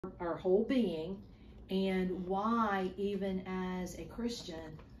our whole being, and why even as a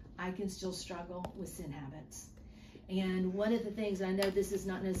Christian I can still struggle with sin habits. And one of the things, I know this is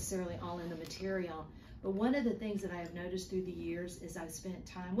not necessarily all in the material, but one of the things that I have noticed through the years is I've spent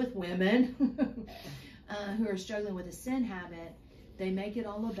time with women who are struggling with a sin habit. They make it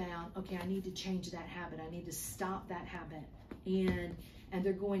all about, okay, I need to change that habit. I need to stop that habit. And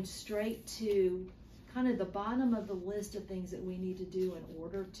they're going straight to kind of the bottom of the list of things that we need to do in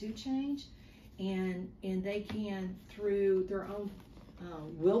order to change. And they can, through their own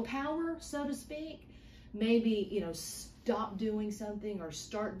willpower, so to speak, maybe, stop doing something or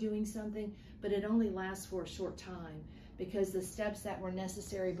start doing something, but it only lasts for a short time because the steps that were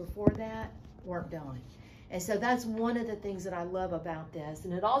necessary before that weren't done. And so that's one of the things that I love about this.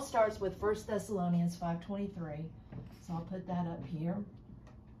 And it all starts with 1 Thessalonians 5:23. So I'll put that up here.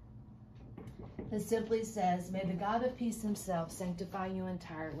 It simply says, may the God of peace himself sanctify you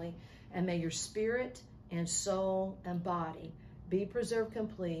entirely, and may your spirit and soul and body be preserved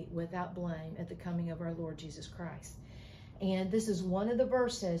complete without blame at the coming of our Lord Jesus Christ. And this is one of the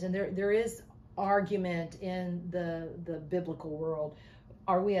verses, and there is argument in the biblical world.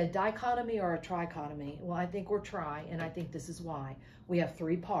 Are we a dichotomy or a trichotomy? Well, I think we're tri, and I think this is why. We have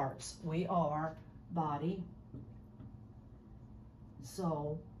three parts. We are body,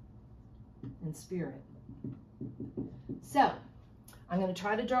 soul, and spirit. So, I'm going to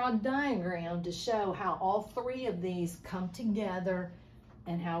try to draw a diagram to show how all three of these come together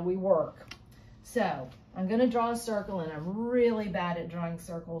and how we work. So, I'm going to draw a circle, and I'm really bad at drawing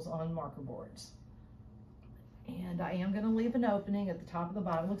circles on marker boards. And I am going to leave an opening at the top of the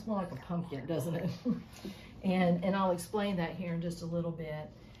bottom. It looks more like a pumpkin, doesn't it? and I'll explain that here in just a little bit.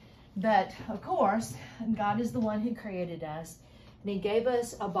 But, of course, God is the one who created us. And he gave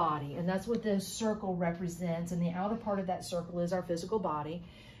us a body, and that's what this circle represents. And the outer part of that circle is our physical body.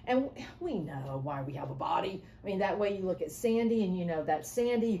 And we know why we have a body. I mean, that way you look at Sandy and you know that's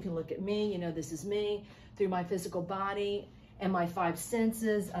Sandy. You can look at me, you know this is me, through my physical body and my five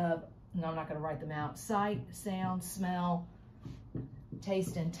senses of, no, I'm not going to write them out, sight, sound, smell,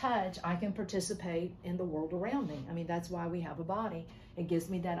 taste, and touch. I can participate in the world around me. I mean, that's why we have a body. It gives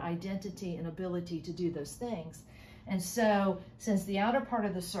me that identity and ability to do those things. And so, since the outer part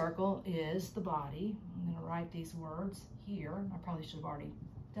of the circle is the body, I'm going to write these words here. I probably should have already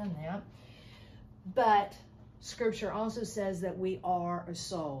done that. But Scripture also says that we are a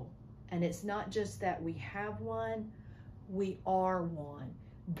soul. And it's not just that we have one, we are one.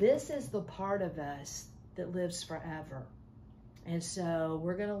 This is the part of us that lives forever. And so,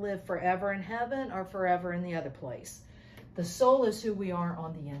 we're going to live forever in heaven or forever in the other place. The soul is who we are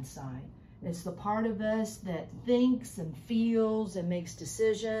on the inside. It's the part of us that thinks and feels and makes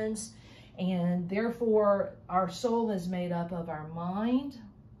decisions. And therefore, our soul is made up of our mind,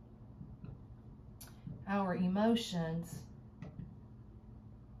 our emotions,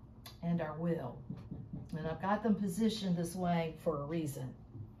 and our will. And I've got them positioned this way for a reason.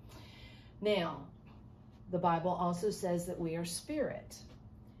 Now, the Bible also says that we are spirit.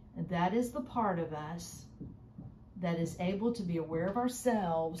 And that is the part of us that is able to be aware of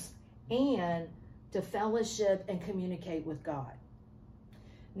ourselves and to fellowship and communicate with God.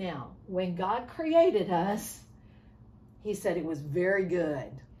 Now, when God created us, he said it was very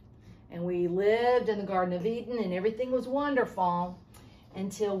good. And we lived in the Garden of Eden and everything was wonderful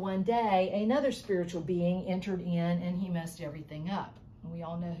until one day another spiritual being entered in and he messed everything up. And we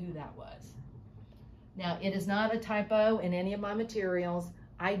all know who that was. Now, it is not a typo in any of my materials.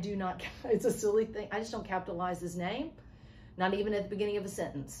 I do not, it's a silly thing. I just don't capitalize his name, not even at the beginning of a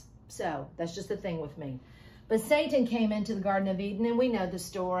sentence. So that's just the thing with me. But Satan came into the Garden of Eden, and we know the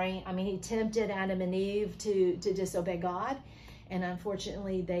story. I mean, he tempted Adam and Eve to disobey God, and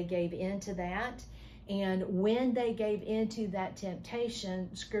unfortunately, they gave in to that. And when they gave into that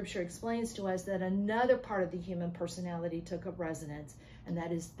temptation, Scripture explains to us that another part of the human personality took up residence, and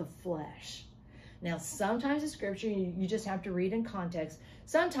that is the flesh. Now, sometimes in Scripture, you just have to read in context.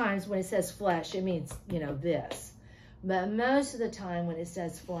 Sometimes when it says flesh, it means, this. But most of the time when it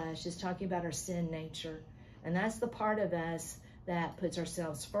says flesh, it's talking about our sin nature. And that's the part of us that puts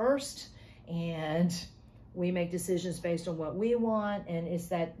ourselves first, and we make decisions based on what we want, and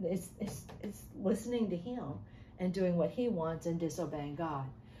it's listening to him and doing what he wants and disobeying God.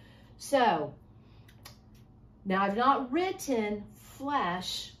 So, now I've not written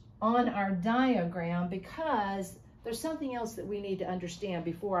flesh on our diagram because there's something else that we need to understand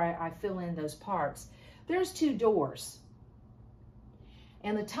before I fill in those parts. There's two doors.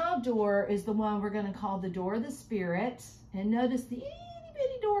 And the top door is the one we're going to call the door of the Spirit. And notice the itty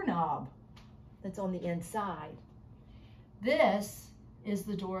bitty doorknob that's on the inside. This is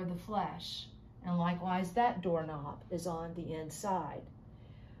the door of the flesh. And likewise, that doorknob is on the inside.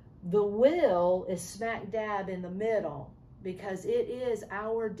 The will is smack dab in the middle because it is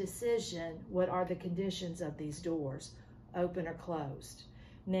our decision what are the conditions of these doors, open or closed.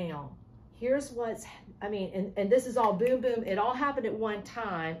 Now, here's what's, and this is all boom, boom. It all happened at one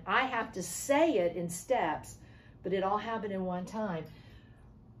time. I have to say it in steps, but it all happened in one time.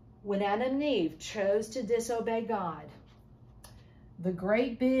 When Adam and Eve chose to disobey God, the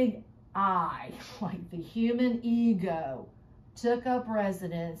great big I, like the human ego, took up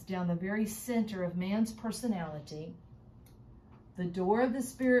residence down the very center of man's personality. The door of the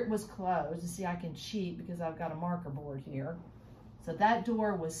spirit was closed. You see, I can cheat because I've got a marker board here. So that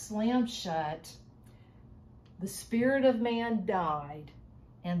door was slammed shut. The spirit of man died,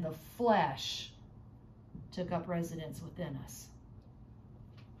 and the flesh took up residence within us.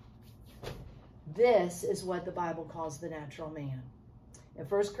 This is what the Bible calls the natural man. In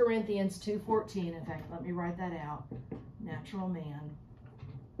 1 Corinthians 2:14, in fact, let me write that out. Natural man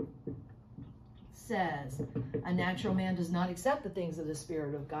says, a natural man does not accept the things of the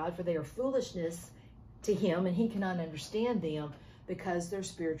Spirit of God, for they are foolishness to him, and he cannot understand them because they're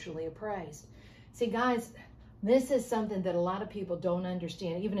spiritually appraised. See, guys, this is something that a lot of people don't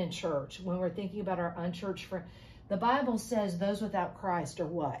understand, even in church. When we're thinking about our unchurched friends, the Bible says those without Christ are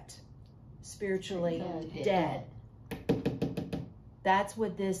what? Spiritually dead. That's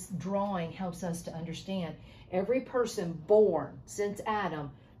what this drawing helps us to understand. Every person born since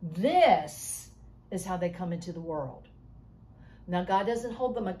Adam, this is how they come into the world. Now, God doesn't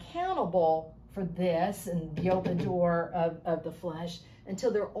hold them accountable for this and the open door of the flesh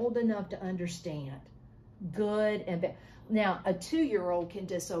until they're old enough to understand good and bad. Now, a 2-year-old can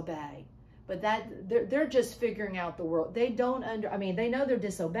disobey, but that they're just figuring out the world. They don't they know they're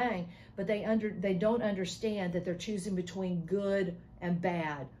disobeying, but they don't understand that they're choosing between good and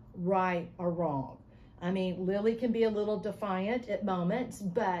bad, right or wrong. Lily can be a little defiant at moments,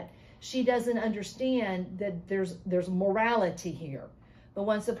 but she doesn't understand that there's morality here. But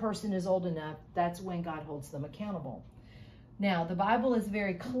once a person is old enough, that's when God holds them accountable. Now, the Bible is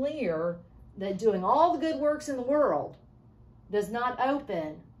very clear that doing all the good works in the world does not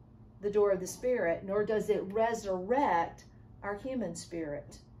open the door of the Spirit, nor does it resurrect our human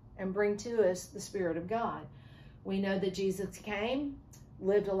spirit and bring to us the Spirit of God. We know that Jesus came,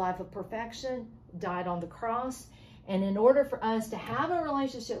 lived a life of perfection, died on the cross, and in order for us to have a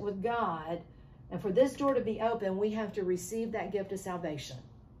relationship with God and for this door to be open, we have to receive that gift of salvation.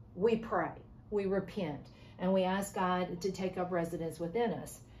 We pray, we repent, and we ask God to take up residence within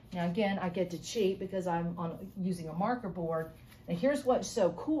us. Now again, I get to cheat because I'm using a marker board, and here's what's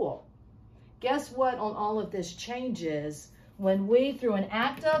so cool. Guess what on all of this changes when we, through an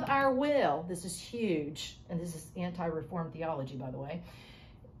act of our will, this is huge, and this is anti-reform theology, by the way,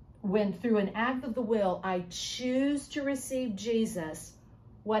 when through an act of the will, I choose to receive Jesus,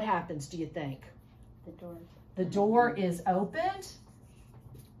 what happens, do you think? The door is opened.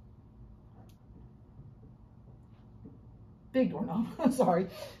 Big doorknob, I'm sorry.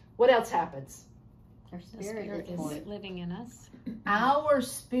 What else happens? Our spirit is living in us. Our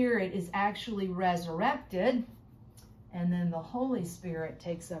spirit is actually resurrected, and then the Holy Spirit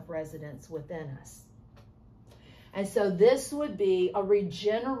takes up residence within us. And so this would be a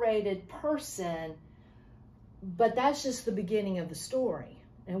regenerated person, but that's just the beginning of the story.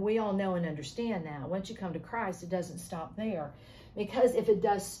 And we all know and understand now, once you come to Christ, it doesn't stop there. Because if it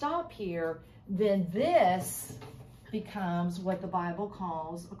does stop here, then this becomes what the Bible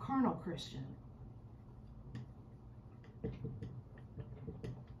calls a carnal Christian.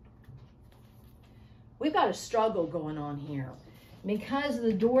 We've got a struggle going on here. Because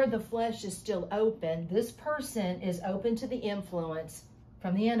the door of the flesh is still open, this person is open to the influence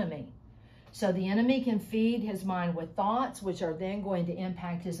from the enemy. So the enemy can feed his mind with thoughts, which are then going to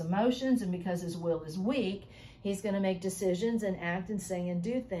impact his emotions. And because his will is weak, he's going to make decisions and act and say and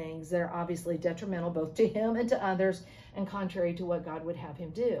do things that are obviously detrimental both to him and to others and contrary to what God would have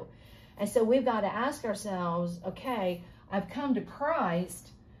him do. And so we've got to ask ourselves, okay, I've come to Christ,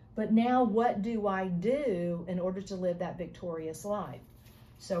 but now what do I do in order to live that victorious life?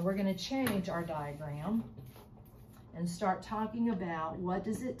 So we're going to change our diagram and start talking about what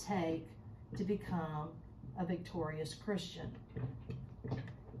does it take to become a victorious Christian.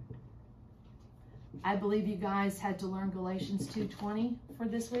 I believe you guys had to learn Galatians 2:20 for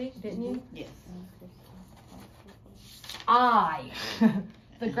this week, didn't you? Yes. I,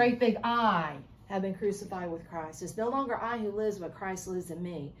 the great big I, have been crucified with Christ. It's no longer I who lives, but Christ lives in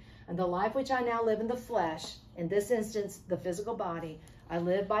me. And the life which I now live in the flesh, in this instance, the physical body, I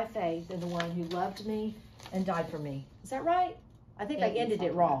live by faith in the one who loved me and died for me. Is that right? I think I ended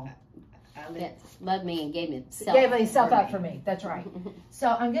it wrong. Loved me and gave himself. Gave himself up for me. That's right. So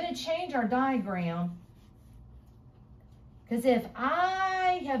I'm going to change our diagram. Because if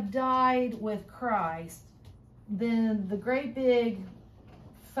I have died with Christ, then the great big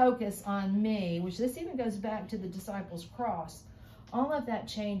focus on me, which this even goes back to the disciples' cross, all of that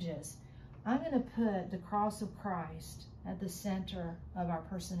changes. I'm going to put the cross of Christ at the center of our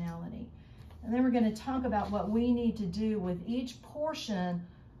personality. And then we're going to talk about what we need to do with each portion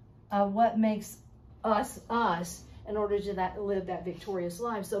of what makes us us in order to live that victorious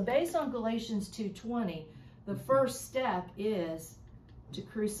life. So based on Galatians 2:20, the first step is to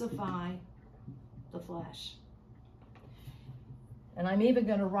crucify the flesh. And I'm even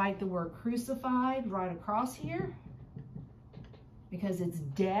going to write the word crucified right across here because it's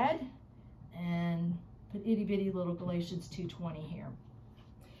dead, and put itty bitty little Galatians 2:20 here.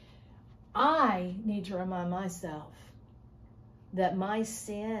 I need to remind myself that my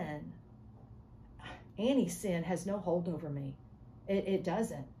sin, any sin, has no hold over me. It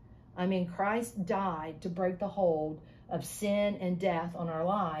doesn't. I mean, Christ died to break the hold of sin and death on our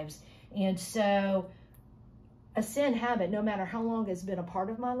lives. And so a sin habit, no matter how long it's been a part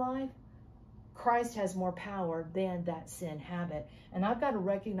of my life, Christ has more power than that sin habit. And I've got to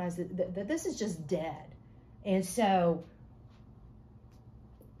recognize that this is just dead. And so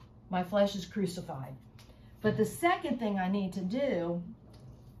my flesh is crucified. But the second thing I need to do,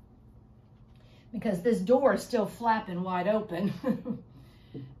 because this door is still flapping wide open,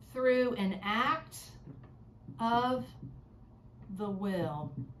 through an act of the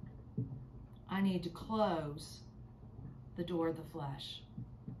will, I need to close the door of the flesh.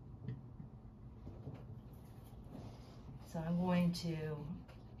 So I'm going to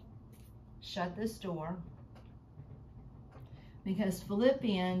shut this door, because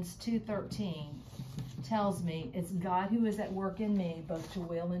Philippians 2:13 tells me it's God who is at work in me, both to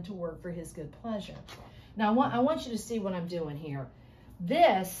will and to work for his good pleasure. Now, I want you to see what I'm doing here.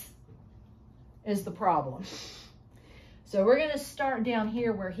 This is the problem. So we're going to start down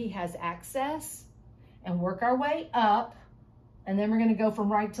here where he has access and work our way up, and then we're going to go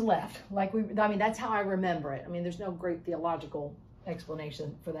from right to left. That's how I remember it. I mean, there's no great theological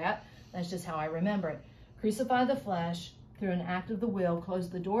explanation for that. That's just how I remember it. Crucify the flesh through an act of the will, close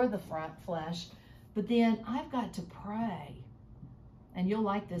the door of the flesh, but then I've got to pray. And you'll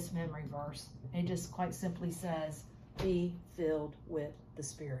like this memory verse. It just quite simply says, be filled with the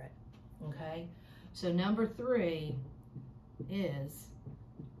Spirit. Okay? So number 3 is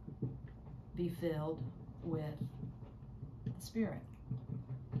be filled with the Spirit.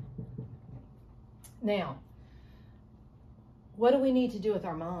 Now, what do we need to do with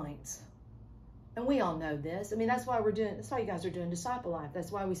our minds? And we all know this. I mean, that's why you guys are doing Disciple Life. That's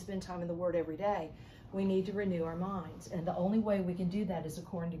why we spend time in the Word every day. We need to renew our minds. And the only way we can do that is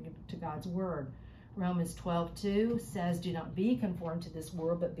according to God's Word. Romans 12:2 says, do not be conformed to this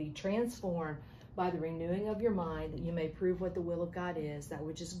world, but be transformed by the renewing of your mind, that you may prove what the will of God is, that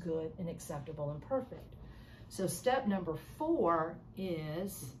which is good and acceptable and perfect. So step number 4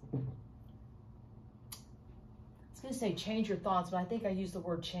 is, I was going to say change your thoughts, but I think I used the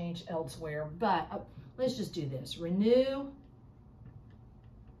word change elsewhere. But let's just do this. Renew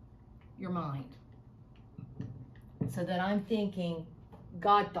your mind so that I'm thinking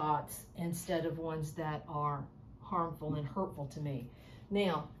God thoughts instead of ones that are harmful and hurtful to me.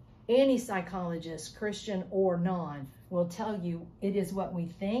 Now, any psychologist, Christian or non, will tell you it is what we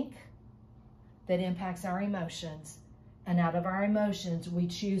think that impacts our emotions. And out of our emotions, we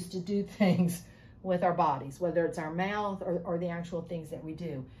choose to do things with our bodies, whether it's our mouth or the actual things that we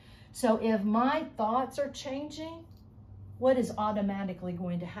do. So if my thoughts are changing, what is automatically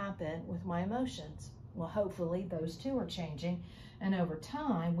going to happen with my emotions? Well, hopefully those two are changing. And over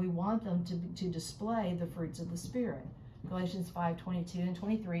time, we want them to display the fruits of the Spirit. Galatians 5:22 and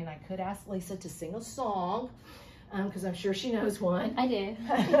 23. And I could ask Lisa to sing a song, because I'm sure she knows one. I do.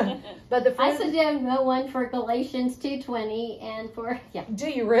 But the I suggest one for Galatians 2:20 and for, yeah. Do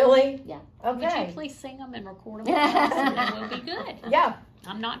you really? Yeah. Okay. Would you please sing them and record them? And we'll be good. Yeah.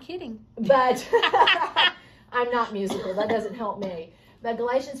 I'm not kidding. But I'm not musical. That doesn't help me. But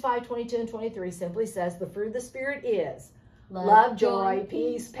Galatians 5:22 and 23 simply says the fruit of the Spirit is love, joy,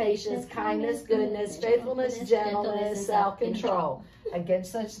 peace, patience, kindness, goodness, faithfulness, gentleness, self-control.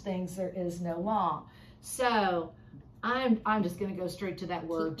 Against such things there is no law. So I'm just going to go straight to that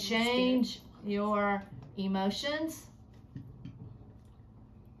word. Change your emotions.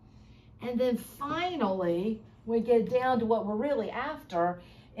 And then finally, we get down to what we're really after.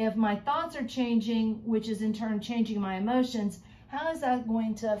 If my thoughts are changing, which is in turn changing my emotions, how is that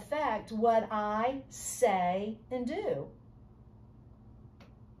going to affect what I say and do?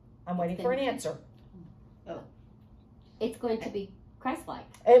 I'm waiting for an answer. It's going to be Christ-like.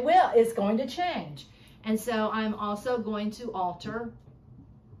 It will. It's going to change. And so I'm also going to alter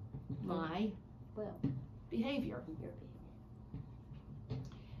my behavior.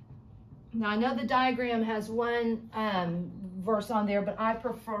 Now, I know the diagram has one verse on there, but I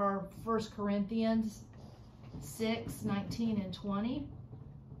prefer 1 Corinthians 6, 19 and 20.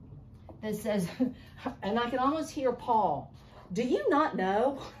 That says, and I can almost hear Paul, do you not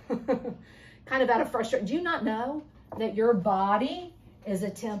know, kind of out of frustration, do you not know that your body is a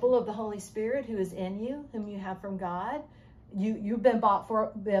temple of the Holy Spirit who is in you, whom you have from God? You've been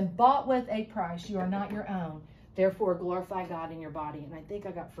bought with a price. You are not your own. Therefore, glorify God in your body. And I think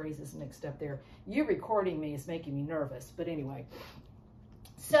I got phrases mixed up there. You recording me is making me nervous. But anyway.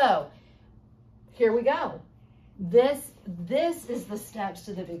 So, here we go. This is the steps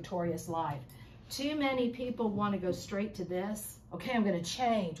to the victorious life. Too many people want to go straight to this. Okay, I'm going to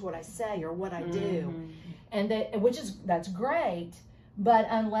change what I say or what I do. And that's great. But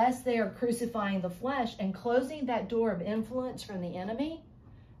unless they are crucifying the flesh and closing that door of influence from the enemy,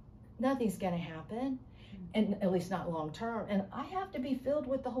 nothing's going to happen. And at least not long term. And I have to be filled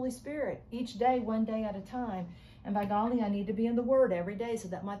with the Holy Spirit each day, one day at a time. And by golly, I need to be in the Word every day so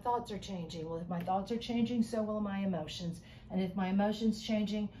that my thoughts are changing. Well, if my thoughts are changing, so will my emotions. And if my emotions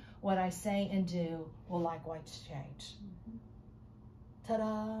changing, what I say and do will likewise change.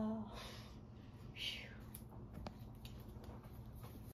 Ta-da!